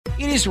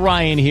It is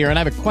Ryan here, and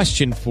I have a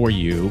question for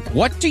you.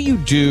 What do you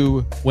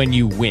do when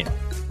you win?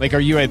 Like, are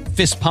you a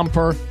fist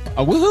pumper,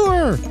 a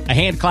woohooer, a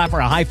hand clapper,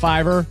 a high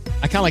fiver?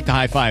 I kind of like the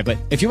high five, but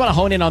if you want to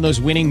hone in on those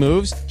winning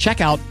moves,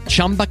 check out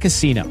Chumba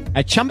Casino.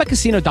 At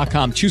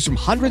ChumbaCasino.com, choose from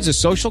hundreds of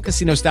social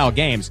casino-style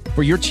games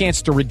for your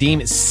chance to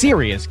redeem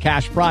serious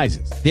cash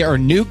prizes. There are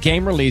new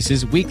game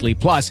releases weekly,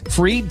 plus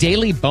free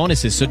daily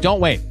bonuses. So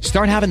don't wait.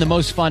 Start having the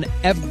most fun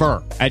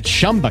ever at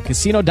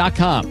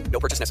ChumbaCasino.com.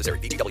 No purchase necessary.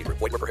 VGW. Void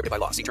where prohibited by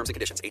law. See terms and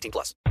conditions.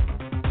 18+.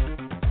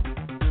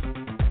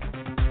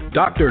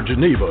 Dr.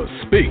 Geneva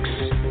Speaks.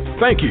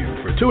 Thank you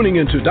for tuning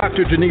into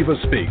Dr. Geneva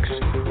Speaks,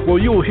 where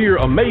you'll hear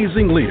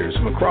amazing leaders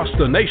from across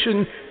the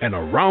nation and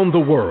around the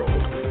world.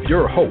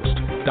 Your host,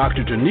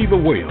 Dr. Geneva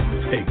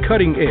Williams, a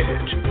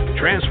cutting-edge,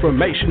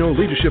 transformational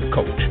leadership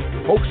coach,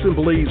 hopes and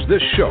believes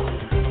this show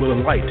will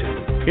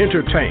enlighten,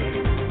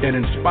 entertain, and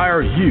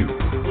inspire you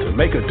to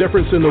make a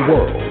difference in the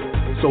world.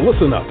 So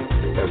listen up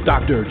as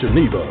Dr.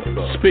 Geneva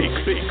speaks.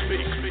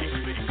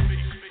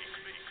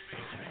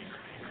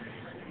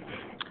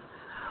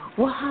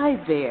 Well,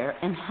 hi there,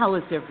 and how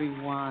is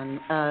everyone?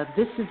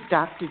 This is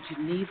Dr.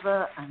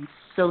 Geneva. I'm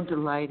so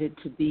delighted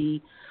to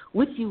be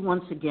with you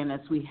once again as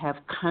we have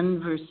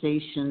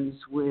conversations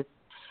with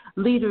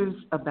leaders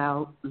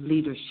about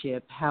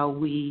leadership, how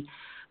we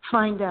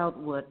find out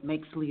what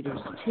makes leaders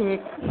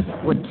tick,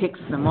 what ticks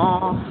them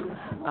off,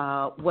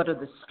 what are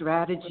the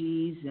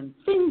strategies and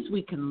things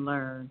we can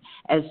learn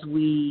as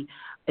we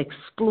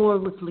explore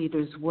with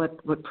leaders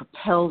what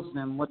propels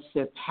them, what's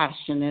their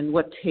passion, and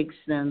what takes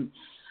them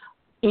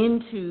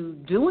into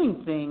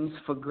doing things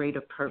for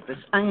greater purpose.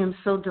 I am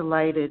so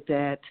delighted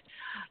that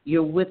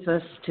you're with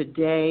us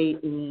today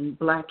in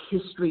Black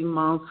History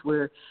Month,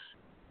 where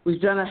we've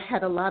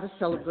had a lot of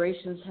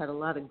celebrations, had a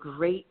lot of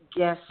great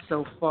guests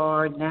so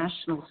far,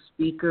 national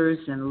speakers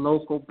and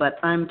local, but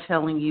I'm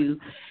telling you,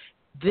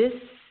 this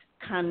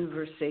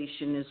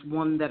conversation is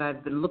one that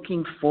I've been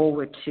looking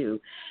forward to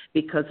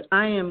because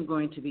I am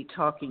going to be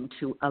talking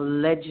to a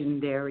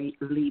legendary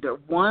leader,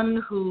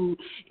 one who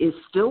is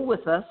still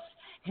with us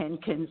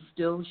and can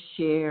still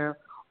share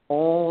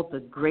all the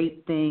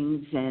great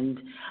things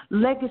and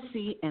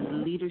legacy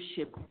and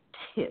leadership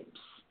tips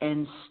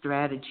and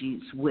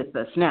strategies with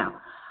us. Now,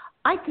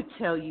 I could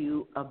tell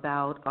you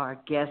about our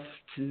guest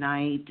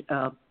tonight,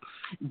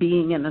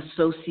 being an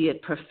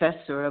associate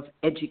professor of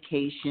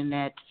education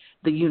at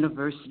the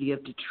University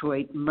of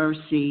Detroit,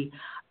 Mercy.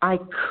 I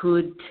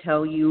could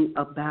tell you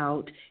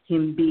about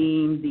him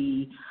being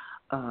the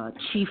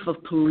chief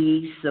of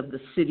police of the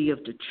city of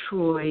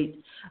Detroit,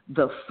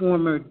 the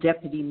former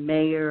deputy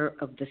mayor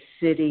of the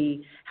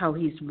city, how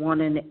he's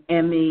won an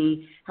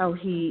Emmy, how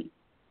he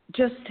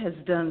just has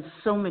done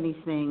so many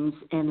things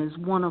and is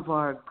one of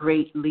our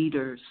great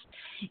leaders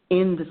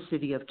in the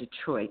city of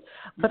Detroit.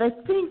 But I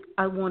think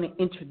I want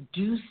to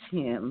introduce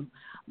him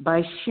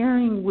by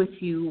sharing with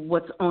you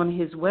what's on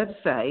his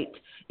website.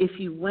 If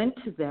you went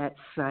to that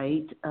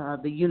site,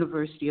 the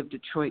University of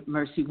Detroit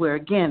Mercy, where,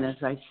 again, as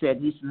I said,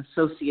 he's an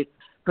associate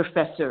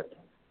professor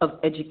of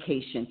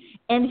education,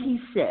 and he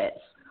says,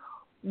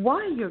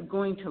 why you're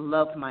going to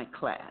love my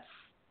class?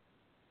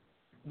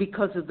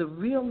 Because of the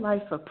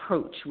real-life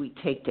approach we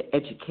take to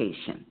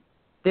education.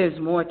 There's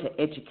more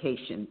to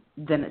education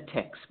than a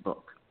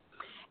textbook.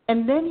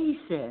 And then he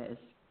says,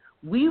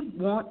 we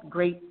want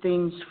great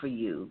things for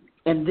you,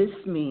 and this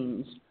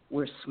means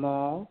we're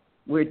small,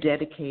 we're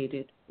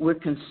dedicated, we're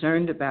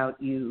concerned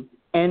about you,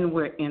 and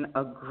we're in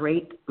a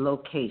great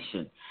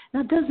location.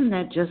 Now, doesn't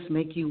that just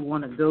make you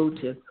want to go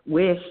to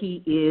where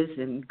he is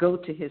and go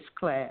to his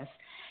class?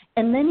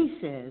 And then he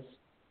says,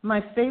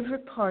 my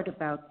favorite part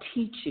about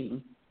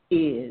teaching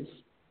is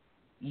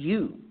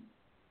you,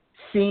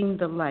 seeing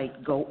the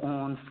light go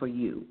on for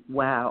you.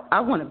 Wow,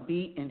 I want to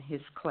be in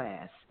his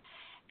class.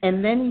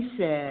 And then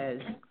he says,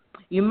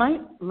 you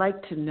might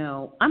like to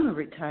know I'm a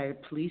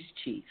retired police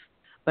chief,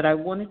 but I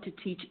wanted to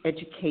teach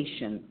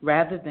education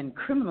rather than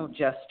criminal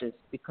justice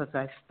because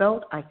I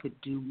felt I could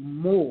do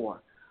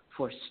more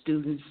for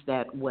students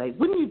that way.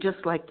 Wouldn't you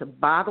just like to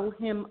bottle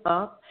him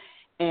up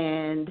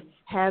and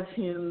have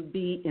him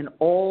be in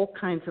all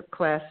kinds of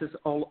classes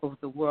all over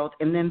the world?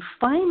 And then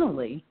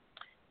finally,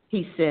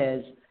 he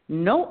says,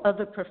 no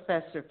other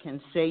professor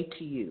can say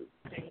to you,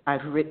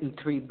 I've written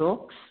 3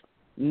 books,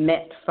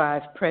 met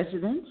 5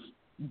 presidents,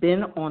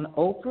 been on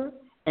Oprah,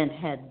 and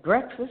had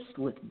breakfast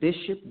with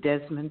Bishop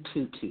Desmond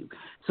Tutu.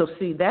 So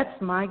see, that's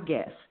my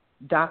guest,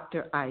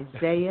 Dr.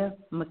 Isiah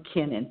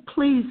McKinnon.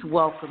 Please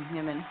welcome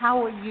him. And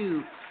how are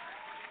you,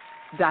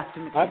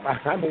 Dr.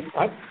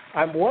 McKinnon?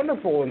 I'm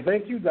wonderful, and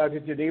thank you,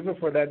 Dr. Geneva,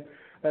 for that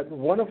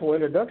wonderful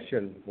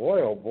introduction. Boy,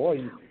 oh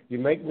boy, you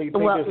make me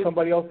think there's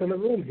somebody else in the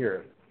room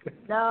here.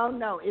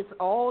 No, it's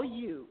all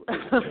you.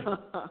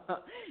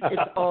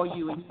 It's all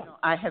you. And,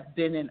 I have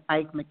been an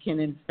Ike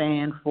McKinnon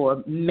fan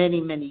for many,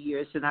 many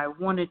years, and I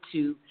wanted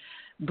to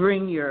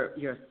bring your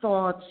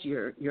thoughts,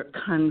 your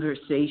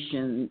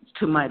conversations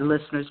to my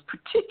listeners,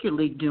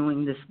 particularly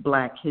during this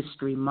Black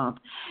History Month.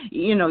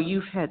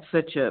 You've had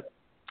such a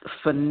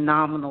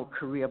phenomenal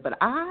career, but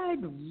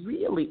I'd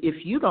really,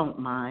 if you don't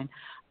mind,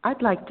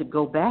 I'd like to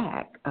go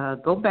back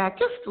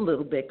just a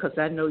little bit because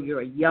I know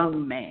you're a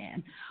young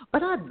man,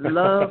 but I'd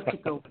love to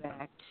go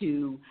back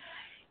to,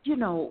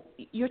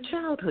 your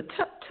childhood.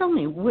 Tell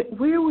me,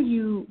 where were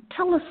you?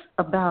 Tell us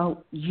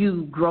about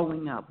you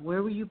growing up.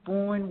 Where were you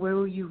born? Where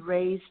were you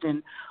raised?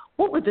 And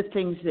what were the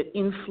things that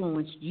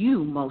influenced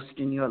you most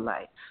in your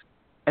life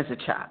as a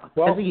child,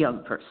 as a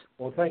young person?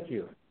 Well, thank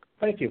you.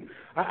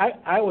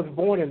 I was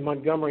born in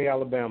Montgomery,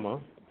 Alabama,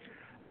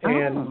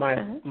 and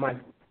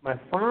my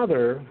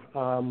father,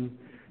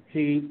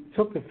 he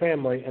took the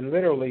family and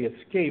literally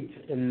escaped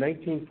in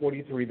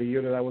 1943, the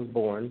year that I was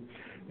born,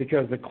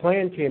 because the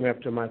Klan came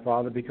after my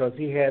father because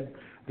he had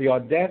the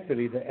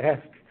audacity to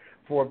ask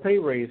for a pay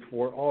raise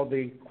for all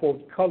the,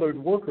 quote,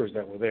 colored workers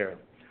that were there.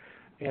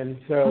 And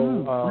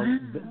so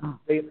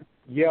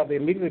they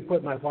immediately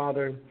put my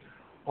father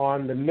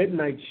on the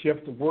midnight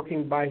shift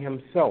working by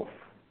himself.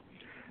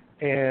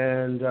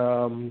 And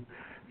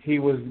he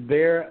was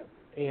there,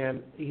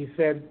 and he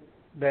said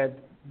that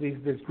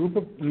this group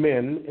of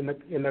men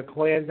in the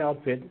Klan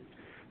outfit,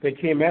 they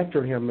came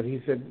after him, and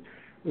he said,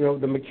 the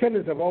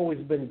McKinnons have always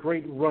been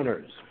great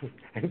runners.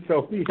 And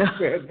so he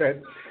said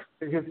that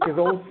his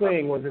old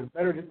saying was,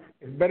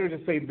 it's better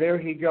to say there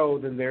he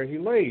goes than there he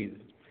lays.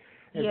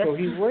 And so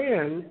he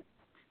ran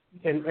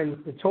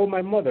and told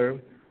my mother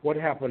what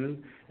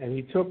happened, and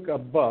he took a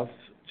bus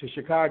to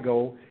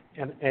Chicago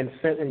and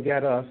sent and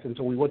got us, and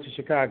so we went to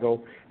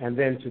Chicago and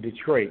then to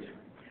Detroit.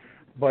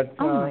 But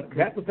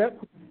that was the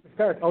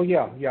start. Oh,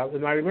 yeah.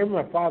 And I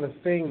remember my father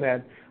saying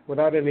that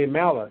without any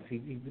malice.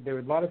 There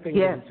were a lot of things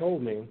that he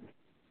told me.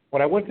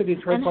 When I went to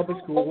Detroit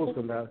Public Schools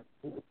and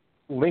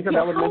Lincoln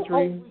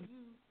Elementary.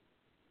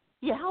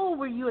 How old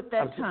were you at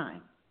that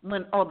time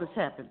when all this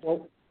happened?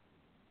 Well,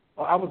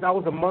 I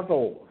was a month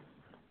old.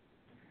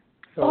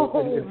 So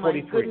in my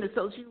goodness!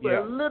 So you were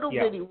a little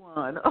bitty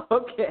one.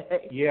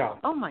 Okay. Yeah.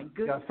 Oh my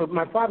goodness. Yeah. So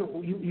my father,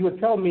 you would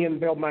tell me and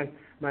tell my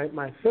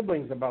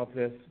siblings about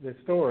this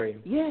story.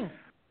 Yes.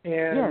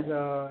 And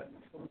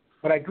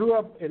but I grew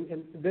up,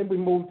 and then we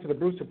moved to the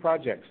Brewster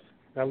Projects.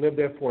 I lived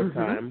there for a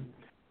time.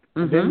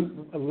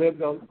 Then I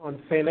lived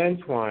on St.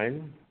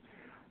 Antoine,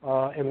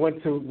 and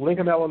went to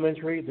Lincoln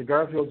Elementary, to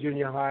Garfield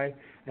Junior High,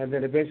 and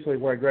then eventually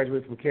where I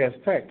graduated from Cass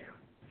Tech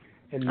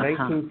in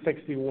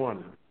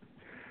 1961.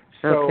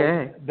 So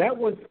that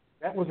was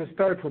a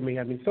start for me.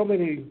 I mean, so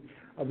many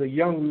of the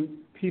young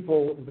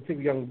people, in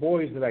particular young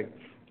boys that I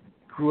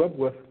grew up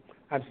with,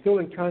 I'm still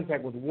in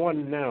contact with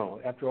one now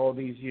after all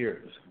these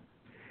years.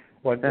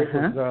 But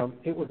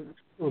it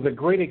was a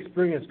great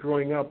experience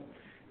growing up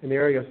in the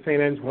area of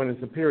St. Antoine and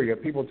Superior.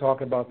 People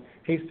talk about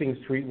Hastings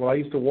Street. Well, I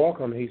used to walk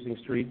on Hastings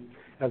Street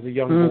as a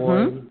young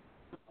boy.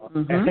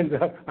 And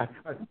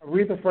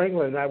Aretha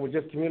Franklin and I were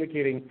just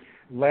communicating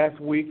last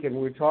week, and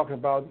we were talking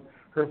about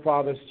her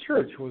father's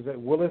church was at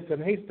Willis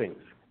and Hastings,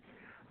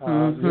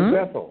 New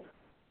Bethel.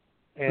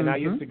 And I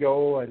used to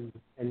go and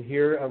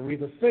hear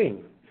Aretha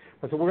sing.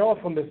 So we're all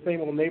from the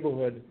same old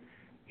neighborhood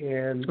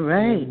in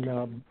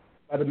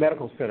by the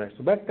medical center.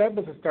 So that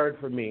was a start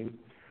for me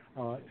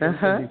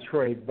in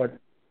Detroit. But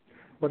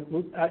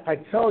I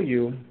tell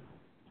you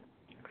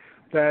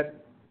that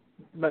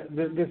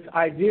this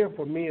idea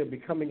for me of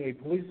becoming a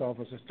police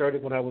officer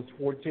started when I was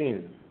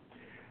 14.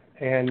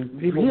 And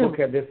people look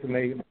at this and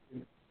they,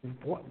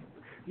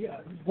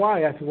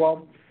 why? I said,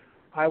 well,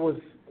 I was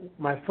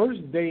my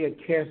first day at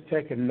Cass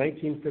Tech in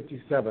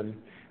 1957.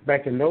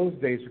 Back in those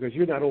days, because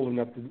you're not old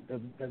enough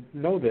to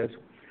know this,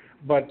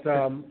 but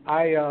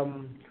I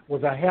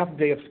was a half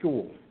day of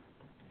school,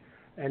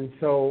 and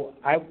so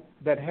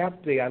that half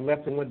day I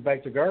left and went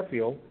back to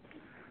Garfield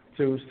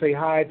to say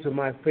hi to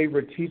my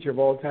favorite teacher of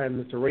all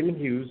time, Mr. Raymond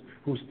Hughes,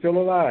 who's still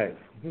alive.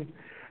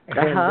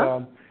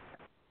 And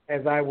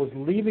as I was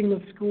leaving the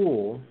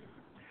school,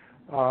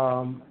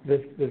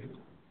 this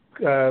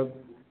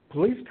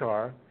police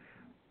car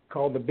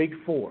called the Big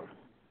Four.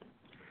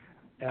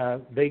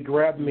 They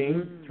grabbed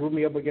me, threw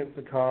me up against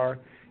the car,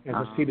 and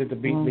proceeded to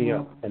beat me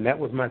up. And that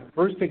was my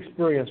first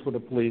experience with the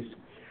police.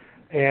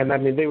 And, I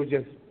mean, they were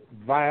just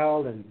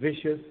vile and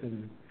vicious,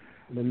 and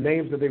the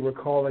names that they were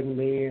calling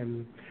me.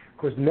 And, of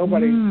course,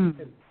 nobody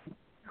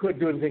could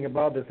do anything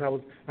about this.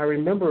 I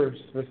remember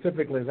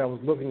specifically as I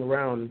was looking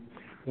around,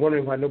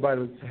 wondering why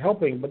nobody was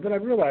helping. But then I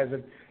realized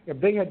that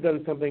if they had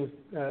done something,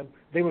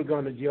 they would have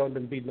gone to jail and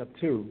been beaten up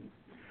too.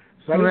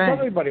 So I didn't tell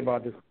anybody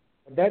about this.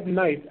 That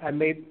night, I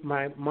made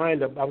my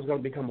mind up I was going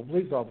to become a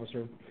police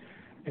officer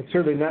and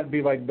certainly not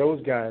be like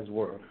those guys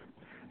were.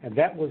 And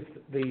that was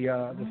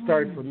the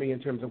start for me in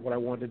terms of what I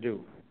wanted to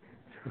do.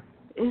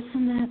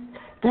 Isn't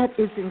that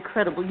is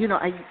incredible. You know,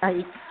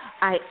 I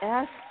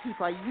ask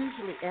people, I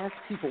usually ask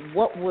people,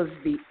 what was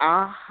the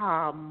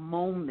aha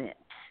moment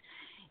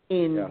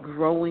in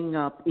growing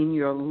up in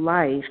your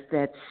life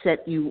that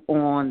set you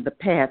on the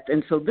path?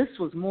 And so this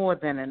was more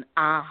than an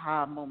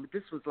aha moment.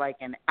 This was like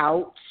an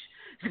ouch.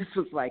 This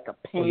was like a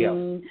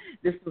pain.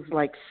 This was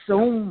like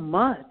so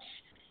much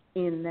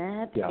in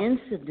that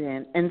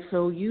incident. And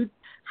so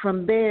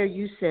from there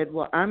you said,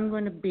 well, I'm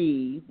going to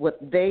be what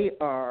they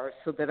are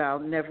so that I'll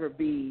never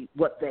be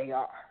what they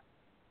are.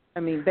 I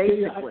mean,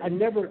 basically. I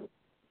never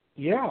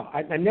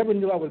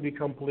knew I would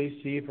become police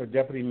chief or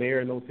deputy mayor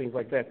and those things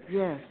like that.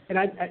 Yes. And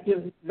I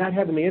not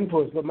having the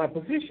influence, but my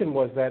position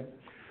was that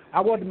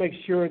I wanted to make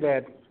sure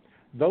that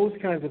those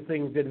kinds of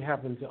things didn't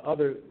happen to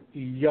other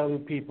young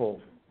people.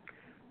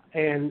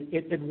 And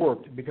it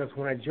worked, because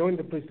when I joined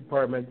the police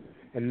department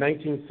in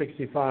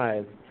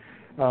 1965,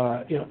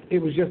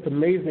 it was just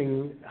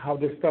amazing how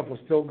this stuff was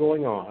still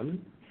going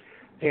on,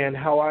 and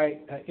how I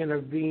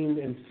intervened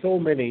in so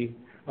many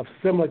of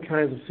similar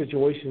kinds of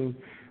situations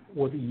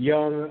with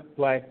young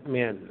black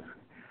men.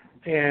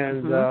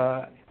 And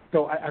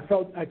so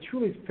I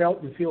truly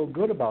felt and feel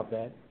good about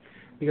that,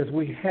 because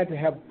we had to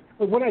have,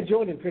 when I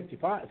joined in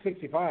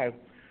 65,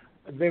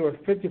 there were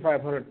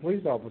 5,500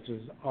 police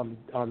officers on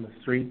the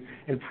street,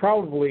 and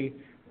certainly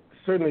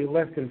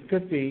less than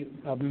 50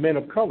 men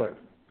of color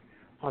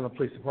on the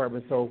police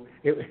department. So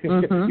you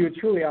were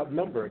truly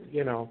outnumbered,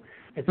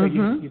 And so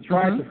you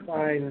tried to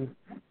find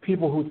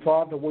people who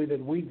thought the way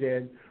that we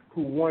did,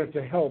 who wanted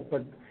to help,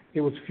 but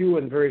it was few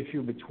and very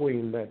few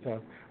between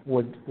that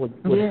would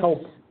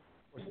help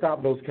or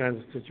stop those kinds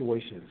of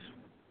situations.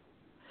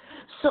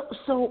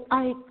 So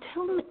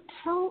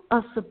tell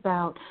us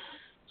about.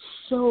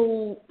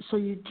 So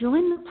you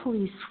joined the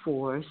police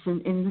force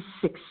in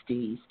the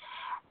 60s.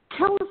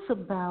 Tell us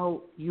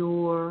about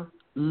your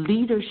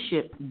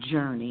leadership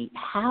journey.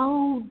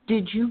 How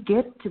did you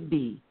get to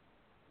be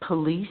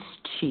police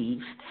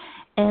chief,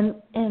 and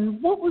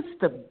what was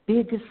the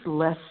biggest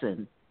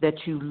lesson that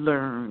you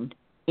learned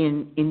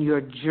in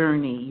your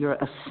journey, your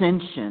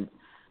ascension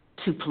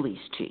to police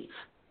chief?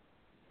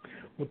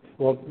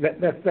 Well,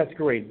 that's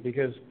great,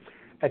 because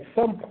at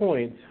some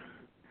point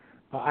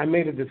I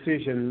made a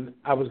decision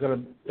I was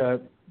going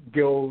to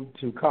go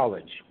to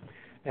college.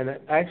 And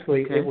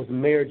actually, It was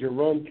Mayor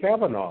Jerome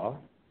Kavanaugh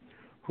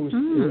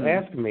who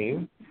asked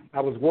me. I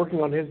was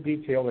working on his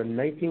detail in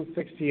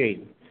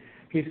 1968.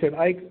 He said,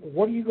 Ike,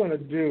 what are you going to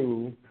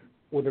do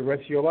with the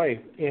rest of your life?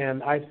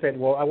 And I said,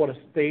 well, I want to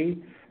stay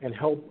and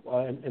help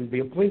and be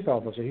a police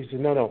officer. He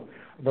said, no,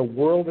 the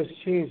world is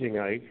changing,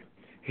 Ike.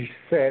 He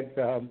said,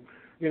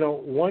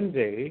 one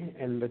day,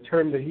 and the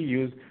term that he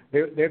used,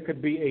 there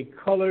could be a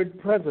colored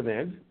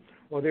president,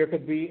 or there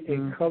could be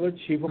a colored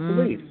chief of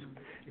police.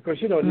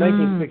 Because, in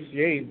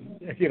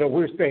 1968, we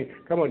were saying,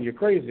 come on, you're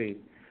crazy.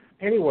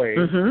 Anyway,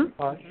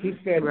 he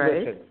said,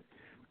 listen,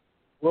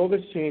 world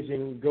is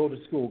changing, go to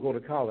school, go to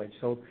college.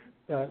 So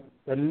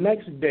the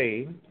next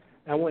day,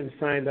 I went and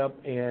signed up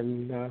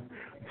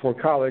for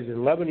college, and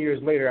 11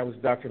 years later, I was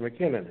Dr.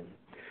 McKinnon.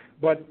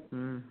 But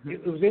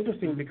it was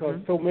interesting because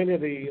so many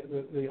of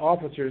the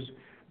officers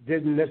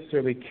didn't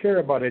necessarily care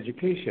about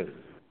education.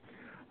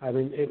 I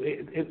mean,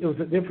 it was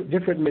a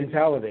different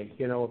mentality,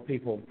 of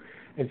people.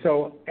 And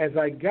so as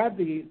I got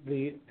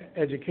the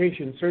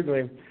education,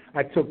 certainly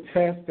I took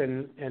tests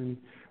and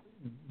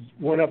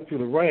went up through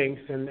the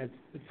ranks, and at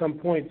some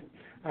point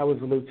I was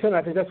a lieutenant.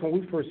 I think that's when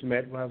we first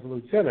met, when I was a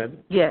lieutenant.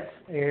 Yes.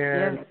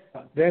 And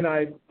then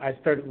I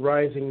started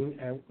rising.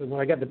 When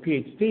I got the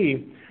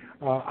Ph.D.,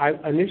 I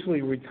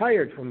initially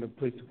retired from the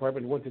police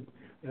department and went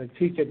to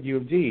teach at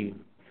U.of.D.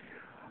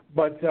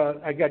 But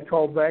I got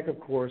called back, of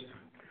course.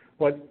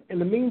 But in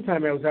the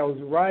meantime, I was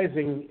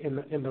rising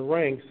in the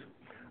ranks.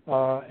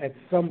 At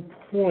some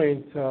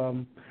point,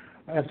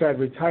 after I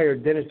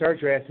retired, Dennis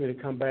Archer asked me to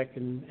come back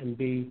and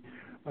be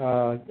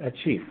a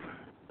chief.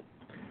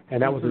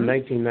 And that was in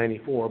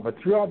 1994. But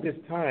throughout this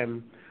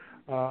time,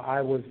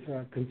 I was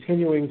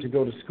continuing to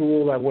go to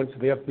school. I went to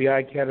the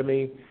FBI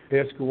Academy,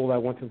 their school. I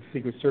went to the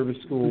Secret Service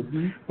school.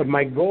 But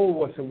my goal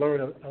was to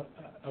learn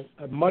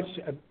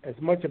as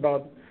much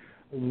about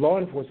law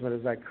enforcement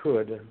as I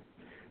could,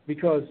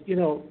 because,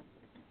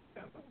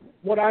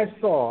 what I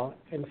saw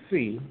and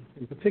see,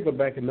 in particular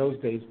back in those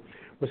days,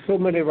 was so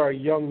many of our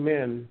young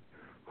men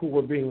who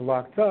were being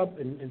locked up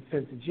and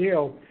sent to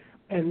jail,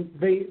 and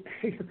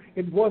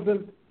it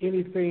wasn't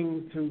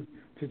anything to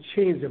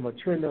change them or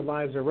turn their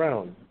lives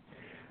around.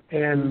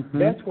 And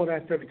that's when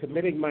I started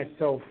committing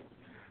myself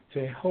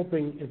to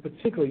helping, in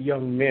particular,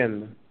 young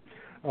men,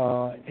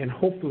 and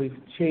hopefully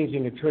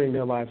changing and turning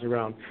their lives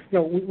around.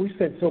 We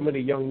sent so many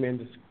young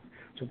men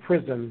to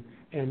prison,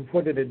 and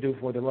what did it do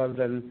for them other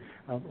than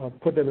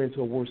put them into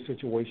a worse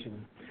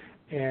situation?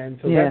 And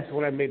so that's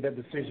when I made that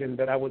decision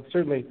that I would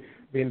certainly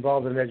be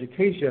involved in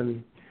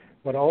education,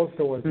 but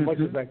also as much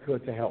as I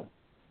could to help.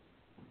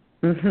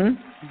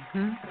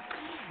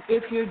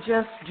 If you're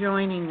just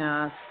joining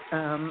us,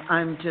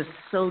 I'm just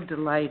so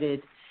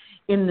delighted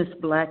in this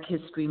Black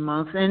History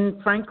Month,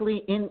 and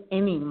frankly in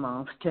any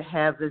month, to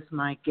have as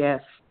my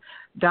guest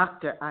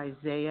Dr.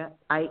 Isiah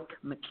Ike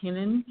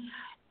McKinnon.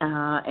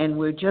 And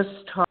we're just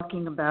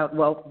talking about,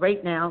 well,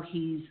 right now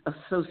he's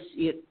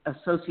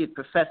associate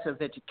professor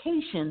of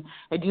education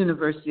at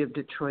University of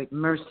Detroit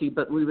Mercy,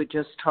 but we were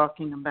just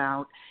talking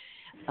about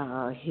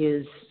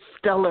his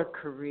stellar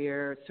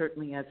career,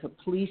 certainly as a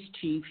police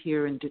chief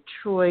here in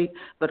Detroit,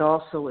 but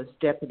also as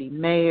deputy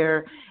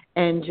mayor,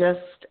 and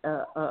just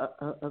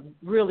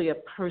really a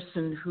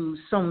person who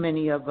so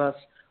many of us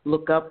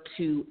look up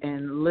to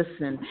and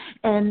listen.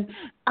 And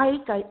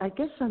Ike, I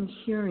guess I'm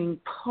hearing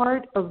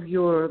part of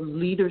your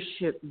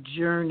leadership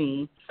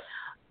journey.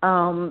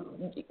 I'm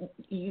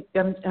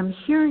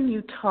hearing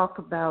you talk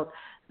about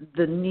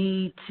the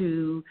need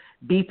to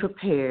be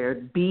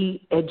prepared,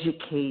 be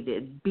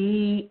educated,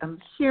 be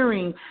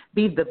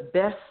the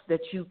best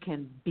that you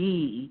can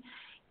be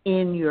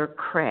in your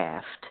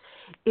craft.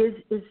 Is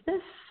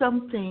this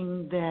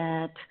something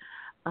that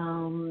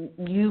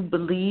you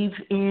believe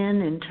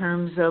in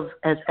terms of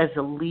as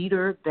a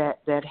leader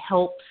that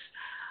helps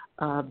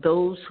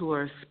those who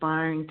are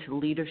aspiring to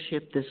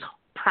leadership, this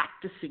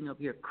practicing of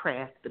your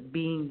craft, the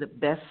being the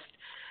best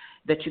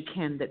that you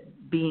can, that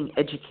being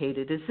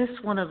educated? Is this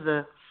one of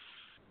the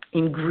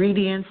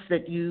ingredients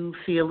that you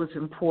feel is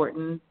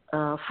important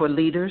for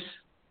leaders?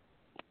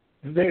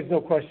 There's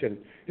no question.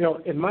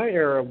 In my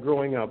era of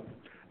growing up,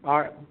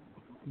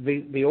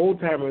 the old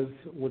timers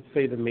would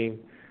say to me,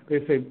 they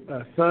say,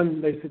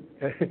 son, they said,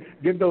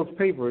 give those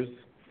papers,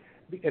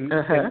 and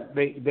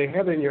they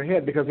have it in your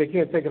head because they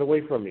can't take it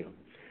away from you.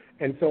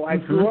 And so I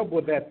grew up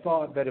with that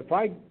thought that if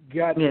I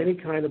got any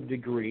kind of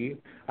degree,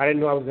 I didn't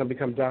know I was going to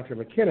become Dr.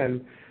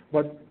 McKinnon,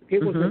 but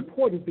it was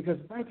important because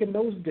back in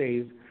those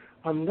days,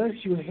 unless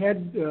you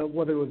had,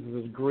 whether it was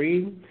a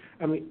degree,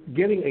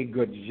 getting a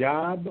good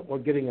job or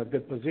getting a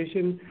good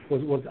position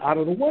was out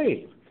of the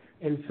way.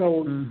 And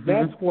so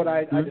that's what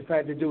I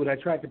decided to do, and I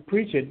tried to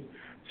preach it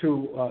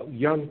to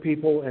young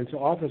people and to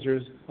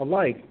officers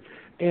alike.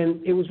 And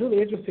it was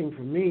really interesting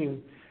for me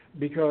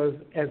because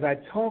as I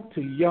talked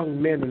to young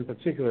men in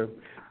particular,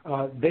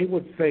 they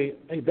would say,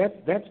 hey,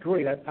 that's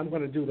great, I'm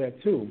going to do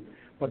that too.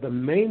 But the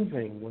main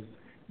thing was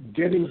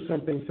getting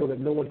something so that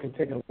no one can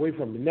take it away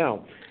from me.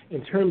 Now,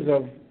 in terms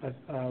of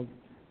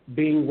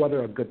being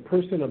whether a good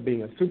person or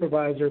being a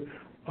supervisor,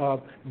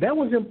 that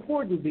was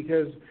important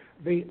because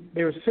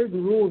there are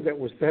certain rules that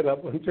were set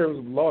up in terms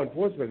of law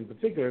enforcement in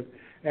particular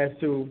as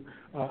to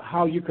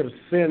how you could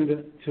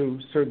ascend to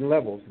certain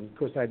levels. And, of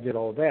course, I did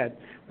all that.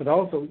 But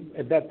also,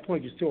 at that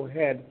point, you still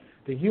had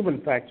the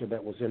human factor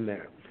that was in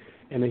there.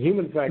 And the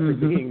human factor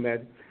being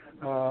that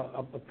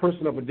a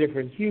person of a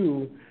different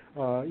hue,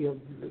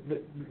 one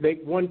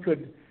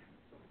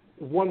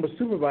was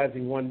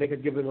supervising one, they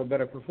could give them a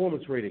better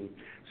performance rating.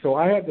 So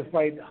I had to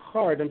fight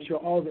hard. I'm sure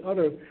all the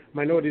other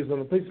minorities on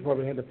the police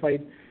department had to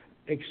fight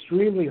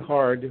extremely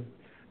hard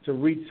to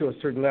reach to a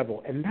certain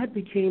level. And that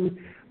became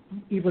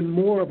even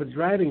more of a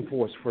driving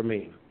force for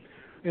me.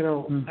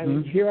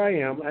 Here I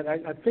am.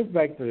 I think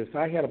back to this.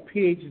 I had a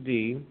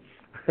Ph.D.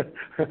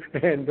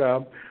 and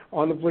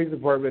on the police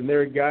department, there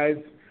are guys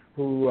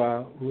who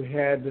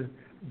had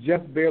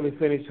just barely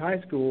finished high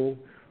school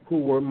who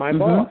were my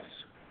boss.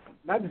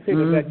 Not to say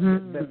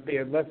that they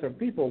are lesser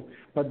people,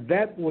 but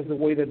that was the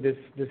way that this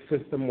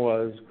system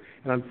was.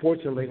 And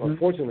unfortunately, or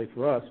fortunately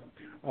for us,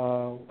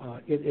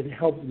 it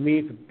helped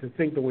me to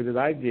think the way that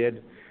I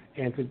did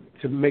and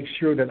to make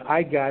sure that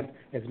I got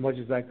as much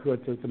as I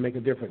could to make a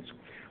difference.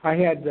 I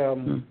had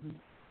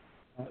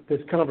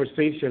this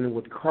conversation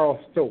with Carl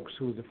Stokes,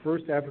 who was the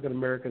first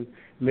African-American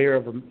mayor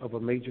of a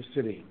major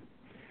city.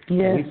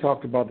 Yes. And he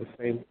talked about the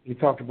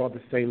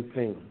same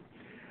thing.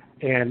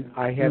 And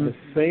I had the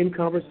same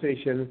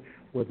conversation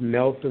with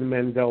Nelson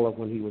Mandela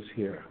when he was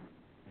here.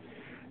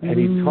 And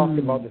he talked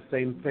about the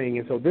same thing.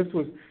 And so this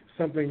was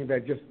something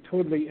that just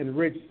totally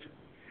enriched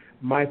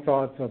my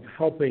thoughts of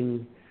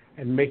helping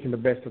and making the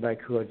best that I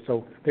could.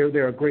 So there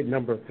are a great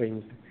number of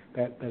things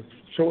that's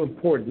so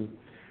important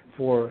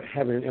for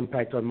having an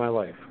impact on my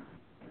life.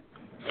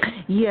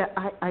 Yeah,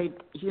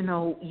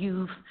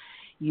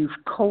 you've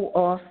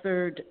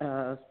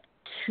co-authored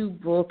 2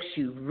 books.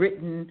 You've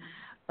written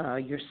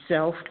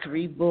yourself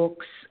 3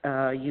 books.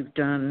 You've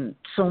done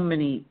so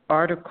many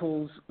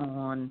articles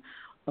on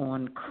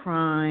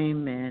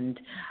crime, and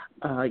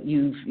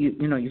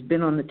you've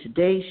been on the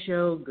Today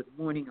Show, Good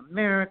Morning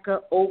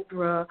America,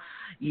 Oprah.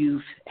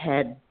 You've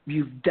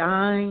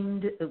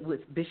dined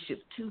with Bishop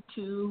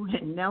Tutu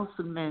and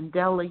Nelson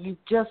Mandela.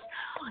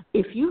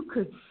 If you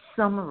could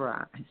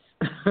summarize,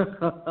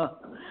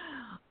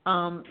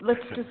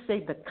 let's just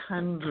say the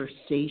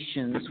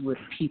conversations with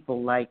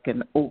people like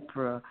an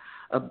Oprah,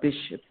 a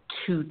Bishop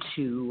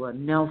Tutu, a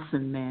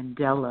Nelson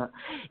Mandela,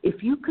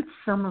 if you could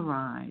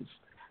summarize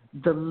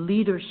the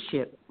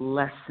leadership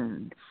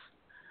lessons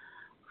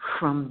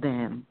from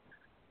them,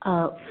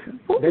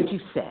 what would you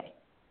say?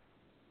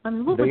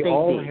 What would they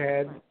all be?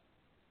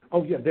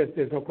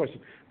 There's no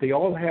question. They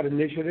all had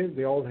initiative,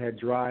 they all had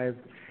drive,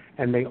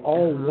 and they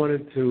all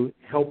wanted to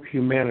help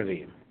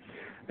humanity.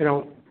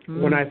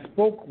 When I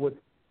spoke with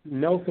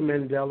Nelson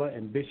Mandela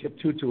and Bishop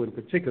Tutu in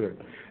particular,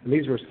 and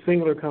these were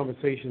singular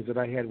conversations that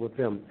I had with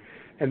them.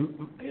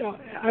 And,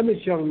 I'm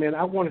this young man,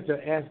 I wanted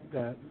to ask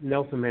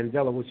Nelson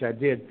Mandela, which I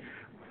did,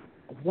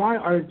 why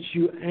aren't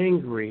you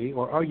angry,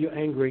 or are you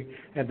angry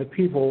at the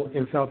people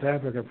in South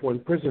Africa for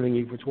imprisoning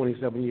you for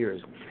 27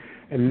 years?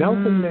 And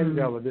Nelson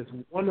Mandela, this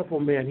wonderful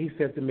man, he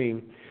said to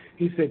me,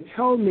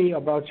 tell me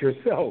about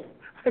yourself.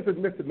 I said,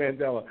 Mr.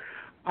 Mandela,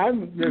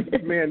 I'm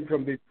this man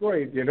from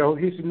Detroit,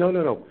 He said,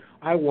 no.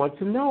 I want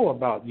to know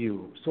about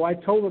you. So I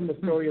told him the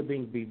story of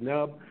being beaten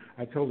up.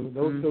 I told him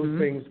those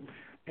things.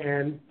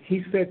 And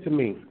he said to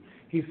me,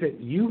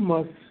 you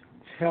must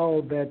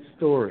tell that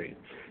story.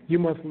 You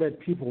must let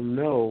people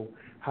know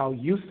how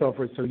you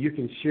suffered so you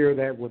can share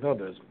that with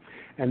others.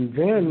 And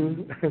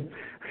then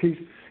he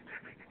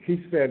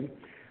said,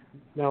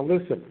 now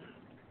listen,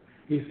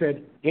 he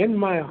said, in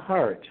my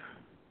heart,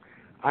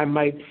 I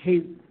might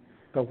hate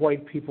the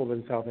white people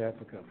in South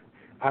Africa.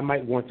 I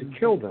might want to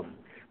kill them.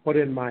 But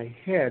in my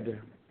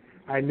head,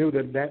 I knew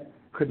that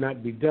could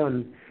not be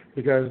done,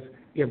 because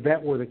if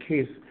that were the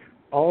case,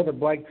 all the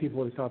black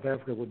people in South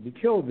Africa would be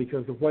killed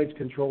because the whites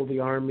controlled the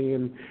army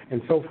and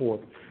so forth.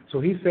 So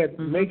he said,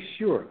 make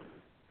sure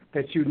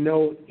that you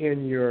know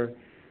in your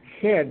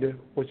head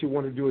what you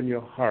want to do in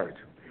your heart.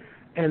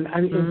 And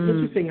I mean, it's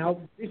interesting how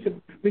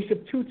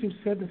Bishop Tutu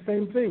said the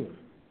same thing.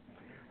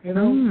 You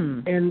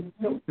know, and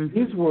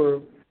these were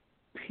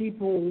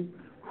people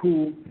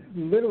who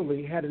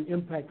literally had an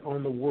impact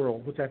on the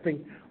world, which I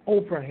think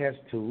Oprah has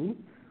too.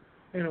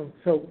 You know,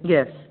 so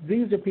yes,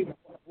 these are people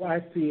who I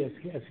see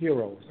as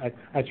heroes.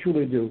 I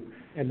truly do,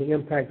 and the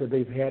impact that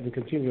they've had and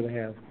continue to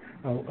have.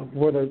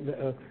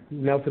 Whether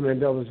Nelson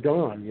Mandela is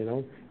gone, you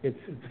know, it's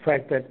the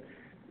fact that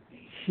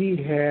he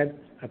had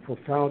a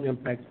profound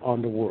impact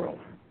on the world.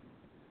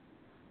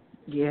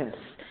 Yes,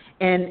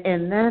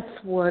 and that's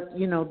what,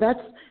 you know,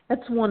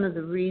 that's one of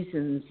the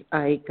reasons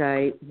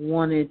I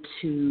wanted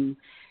to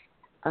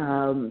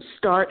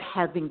start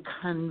having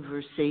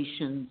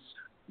conversations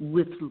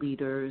with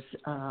leaders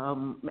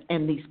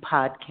and these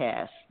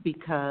podcasts,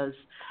 because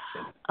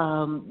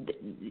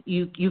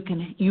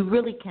you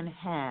really can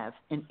have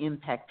an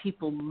impact.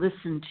 People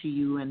listen to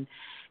you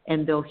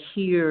and they'll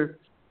hear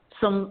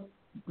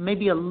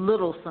maybe a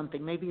little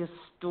something, maybe a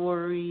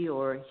story,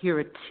 or hear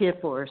a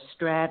tip or a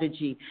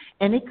strategy,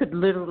 and it could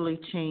literally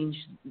change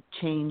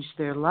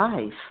their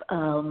life.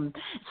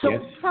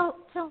 Yes.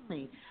 Tell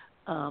me,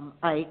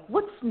 Ike,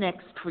 what's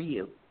next for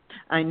you?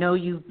 I know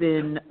you've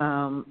been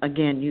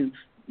again,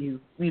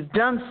 you've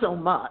done so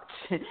much,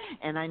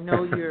 and I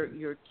know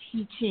you're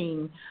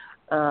teaching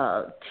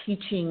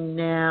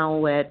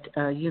now at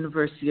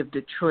University of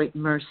Detroit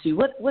Mercy.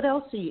 What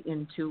else are you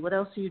into? What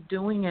else are you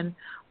doing, and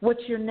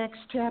what's your next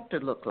chapter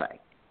look like?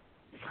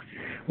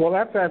 Well,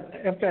 after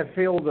I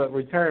failed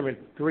retirement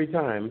 3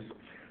 times,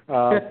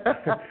 I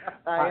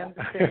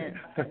understand.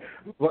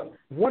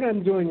 What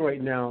I'm doing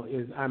right now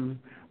is I'm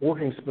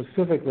working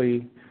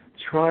specifically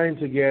trying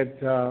to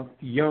get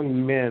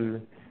young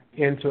men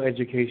into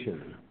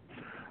education,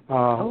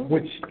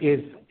 which is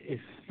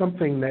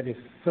something that is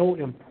so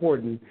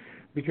important,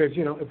 because,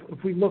 you know,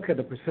 if we look at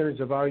the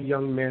percentage of our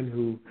young men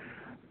who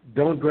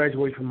don't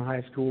graduate from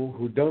high school,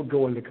 who don't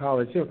go into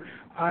college, you know,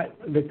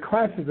 the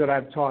classes that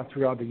I've taught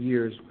throughout the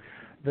years,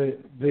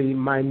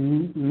 my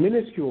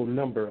minuscule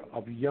number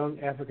of young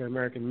African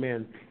American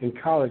men in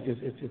college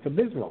it's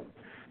abysmal.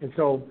 And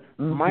so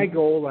my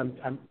goal,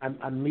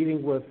 I'm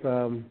meeting with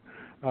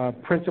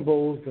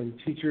principals and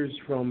teachers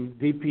from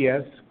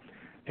DPS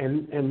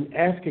and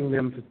asking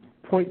them to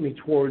point me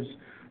towards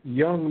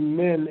young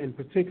men in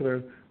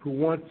particular who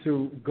want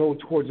to go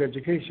towards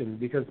education,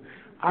 because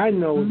I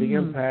know the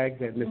impact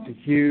that Mr.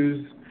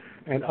 Hughes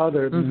and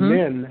other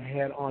men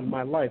had on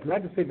my life.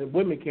 Not to say that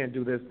women can't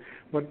do this,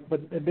 but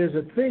there's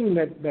a thing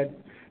that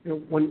you know,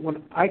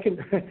 when I can,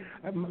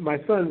 my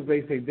sons,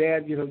 they say,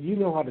 Dad, you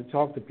know how to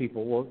talk to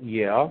people. Well,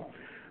 yeah,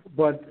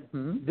 but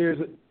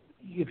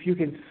if you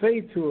can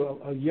say to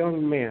a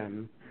young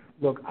man,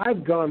 look,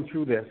 I've gone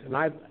through this,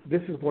 and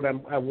this is what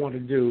I want to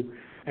do,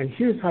 and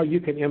here's how you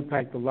can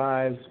impact the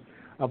lives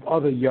of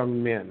other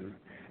young men.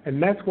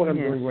 And that's what I'm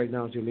doing right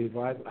now,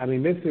 Geneva. I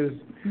mean, this is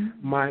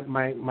my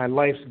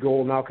life's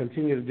goal, and I'll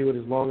continue to do it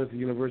as long as the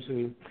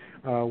university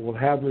will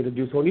have me to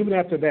do so. And even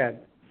after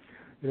that,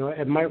 you know,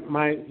 at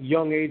my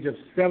young age of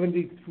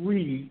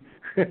 73,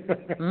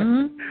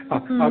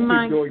 I'll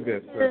keep doing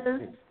this.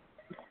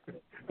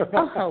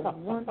 Oh,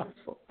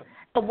 wonderful.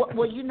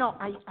 Well, you know,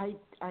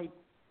 I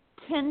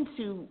tend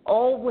to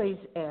always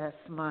ask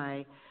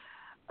my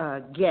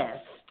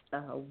guests,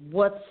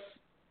 what's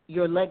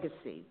your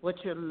legacy?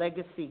 What's your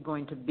legacy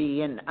going to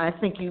be? And I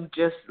think you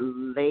just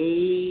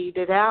laid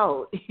it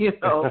out, you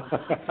know,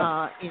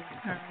 in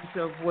terms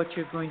of what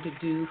you're going to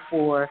do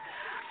for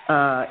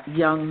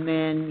young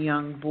men,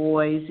 young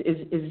boys.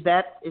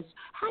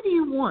 How do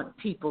you want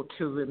people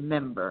to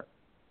remember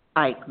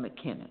Ike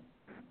McKinnon?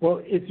 Well,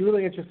 it's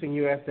really interesting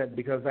you asked that,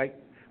 because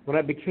when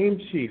I became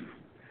chief,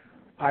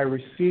 I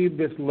received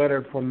this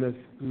letter from this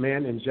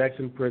man in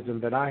Jackson Prison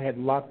that I had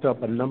locked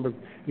up a number of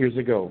years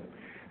ago.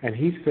 And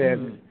he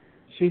said,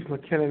 Chief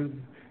McKinnon,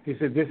 he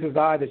said, this is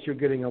I that you're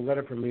getting a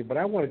letter from me, but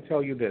I want to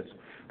tell you this,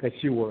 that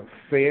you were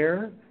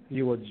fair,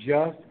 you were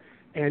just,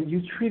 and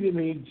you treated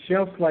me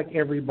just like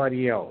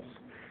everybody else.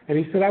 And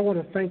he said, I want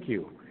to thank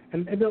you.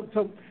 And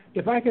so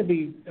if I could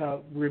be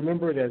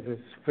remembered as this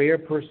fair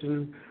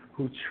person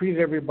who treated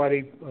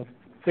everybody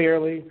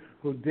fairly,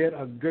 who did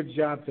a good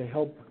job to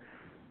help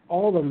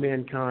all of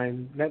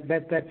mankind,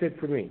 that's it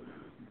for me.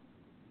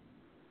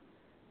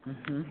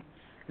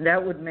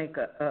 That would make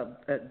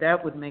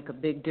a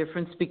big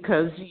difference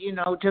because,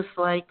 just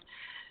like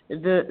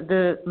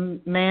the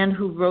man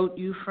who wrote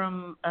you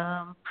from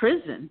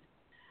prison,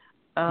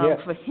 yes.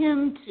 For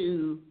him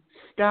to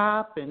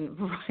stop and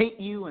write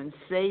you and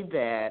say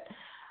that,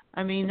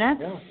 I mean,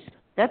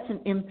 that's an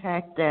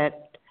impact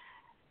that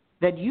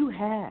you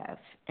have.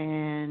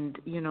 And,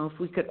 if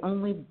we could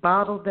only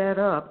bottle that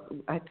up,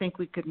 I think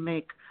we could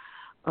make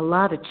a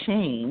lot of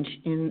change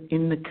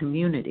in the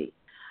community.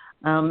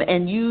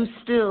 And you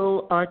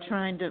still are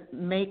trying to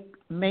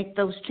make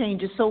those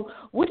changes. So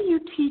what are you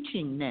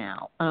teaching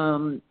now?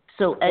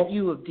 At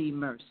U of D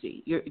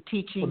Mercy, you're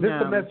teaching. Well, this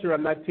semester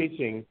I'm not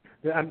teaching.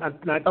 I'm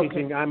not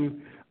teaching. Okay.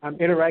 I'm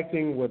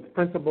interacting with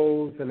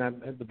principals and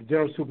the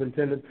general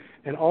superintendent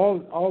and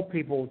all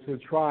people to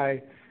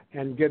try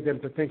and get them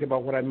to think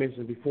about what I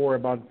mentioned before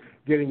about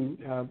getting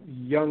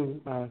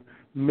young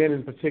men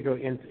in particular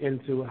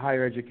into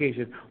higher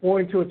education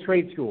or into a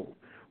trade school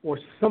or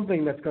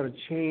something that's going to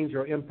change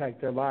or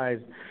impact their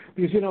lives.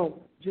 Because,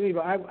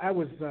 Geneva, I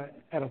was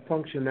at a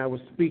function, I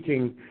was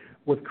speaking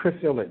with Chris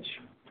Illich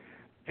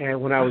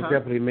and when I was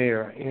deputy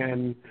mayor,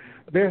 and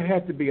there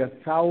had to be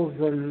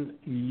 1,000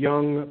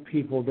 young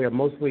people there,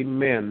 mostly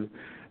men,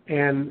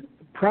 and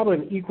probably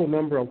an equal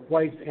number of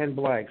whites and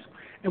blacks.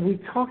 And we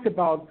talked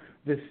about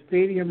this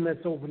stadium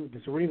that's open,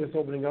 this arena that's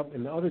opening up,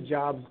 and the other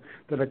jobs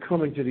that are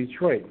coming to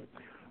Detroit.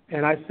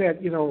 And I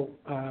said,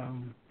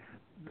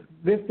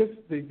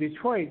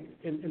 Detroit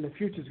in the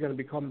future is going to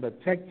become the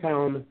tech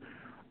town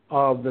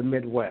of the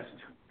Midwest.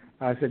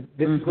 I said,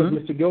 this is what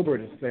Mr. Gilbert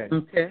has said.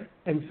 Okay.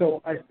 And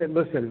so I said,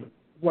 listen,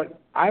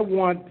 what I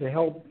want to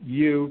help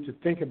you to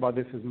think about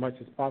this as much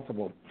as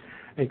possible.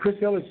 And Chris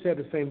Ellis said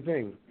the same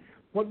thing.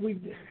 What we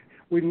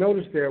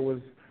noticed there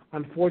was,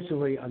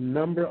 unfortunately, a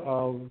number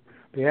of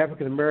the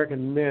African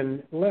American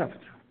men left.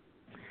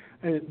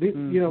 And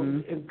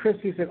and Chris,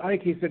 he said,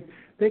 Ike, he said,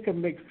 they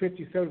can make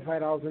 $50,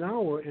 $75 an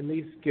hour in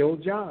these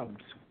skilled jobs.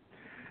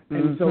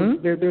 And so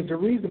there's a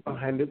reason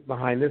behind this.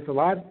 A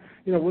lot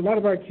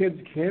of our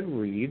kids can't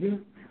read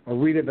or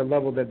read at the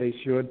level that they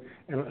should.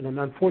 And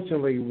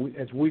unfortunately,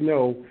 as we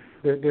know,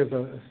 there's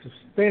a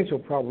substantial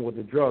problem with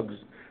the drugs.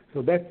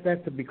 So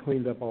that's to be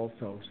cleaned up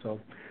also. So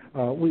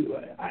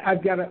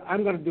I'm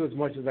going to do as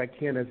much as I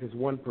can as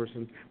one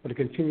person, but to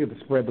continue to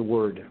spread the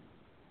word.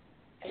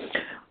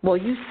 Well,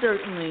 you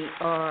certainly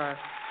are.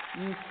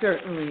 You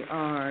certainly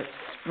are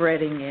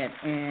spreading it,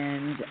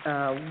 and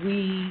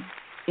we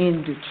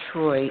in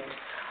Detroit,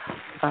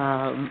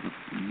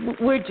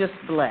 we're just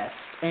blessed.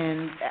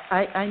 And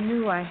I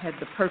knew I had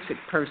the perfect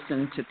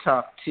person to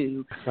talk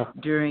to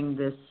during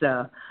this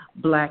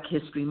Black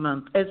History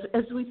Month.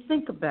 As we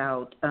think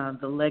about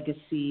the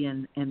legacy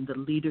and the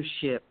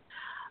leadership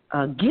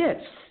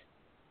gifts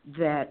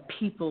that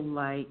people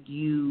like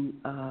you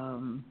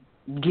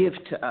give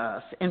to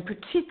us, and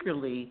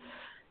particularly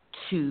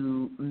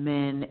to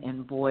men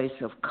and boys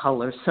of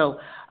color. So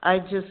I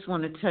just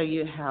want to tell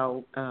you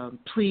how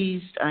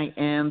pleased I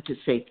am to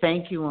say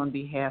thank you on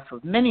behalf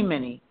of many,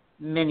 many,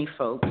 many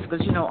folks,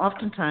 because,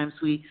 oftentimes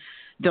we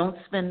don't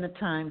spend the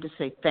time to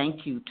say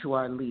thank you to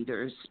our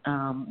leaders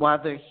while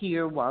they're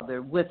here, while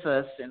they're with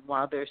us, and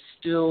while they're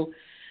still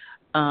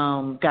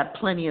got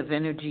plenty of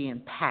energy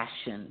and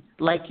passion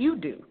like you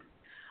do.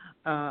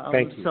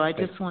 Thank you. So I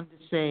just wanted to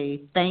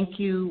say thank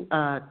you,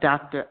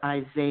 Dr.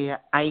 Isiah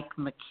Ike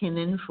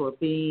McKinnon, for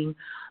being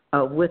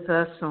with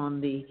us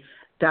on the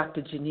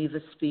Dr.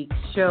 Geneva Speaks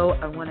show.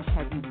 I want to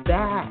have you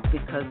back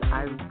because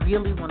I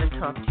really want to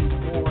talk to you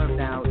more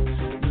about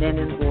men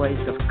and boys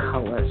of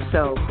color.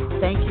 So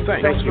thank you so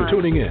much. Thanks for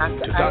tuning in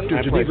Dr. to Dr.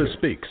 Ike. Geneva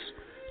Speaks.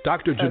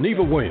 Dr.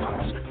 Geneva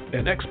Williams,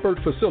 an expert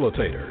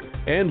facilitator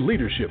and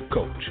leadership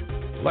coach,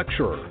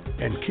 lecturer,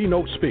 and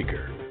keynote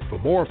speaker. For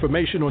more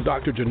information on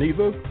Dr.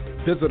 Geneva,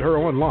 visit her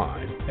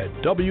online at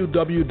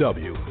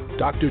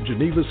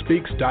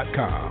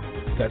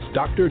www.drgenevaspeaks.com. That's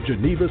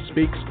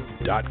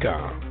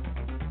drgenevaspeaks.com.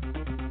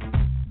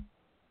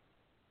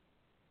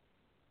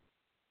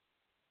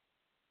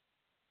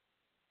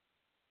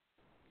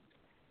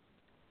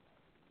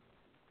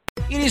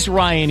 It is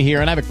Ryan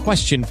here, and I have a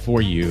question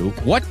for you.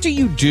 What do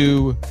you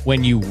do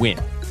when you win?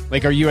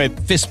 Like, are you a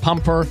fist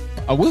pumper,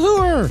 a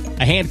woo-hooer,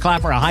 a hand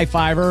clapper, a high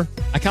fiver?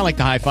 I kind of like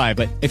the high five,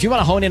 but if you want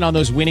to hone in on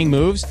those winning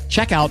moves,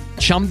 check out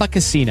Chumba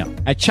Casino.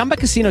 At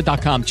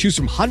ChumbaCasino.com, choose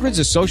from hundreds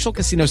of social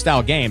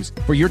casino-style games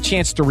for your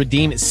chance to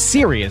redeem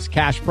serious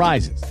cash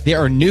prizes. There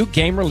are new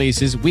game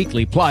releases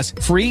weekly, plus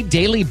free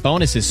daily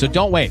bonuses. So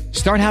don't wait.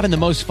 Start having the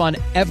most fun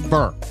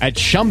ever at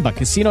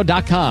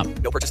ChumbaCasino.com.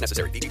 No purchase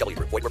necessary. VGW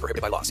Group. Void where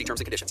prohibited by law. See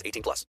terms and conditions.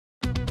 18+.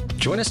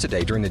 Join us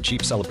today during the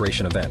Jeep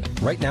Celebration event.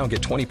 Right now, get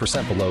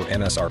 20% below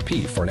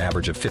MSRP for an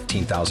average of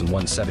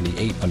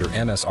 $15,178 under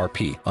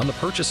MSRP on the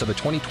purchase of a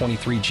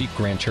 2023 Jeep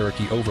Grand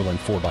Cherokee Overland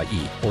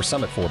 4xE or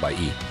Summit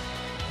 4xE.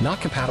 Not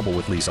compatible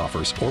with lease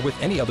offers or with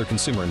any other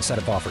consumer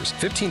incentive offers.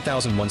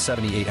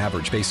 $15,178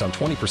 average based on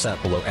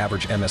 20% below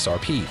average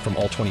MSRP from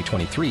all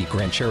 2023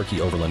 Grand Cherokee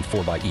Overland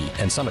 4xE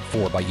and Summit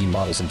 4xE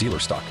models in dealer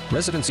stock.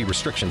 Residency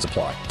restrictions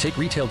apply. Take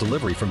retail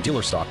delivery from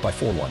dealer stock by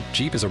 4/1.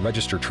 Jeep is a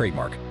registered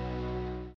trademark.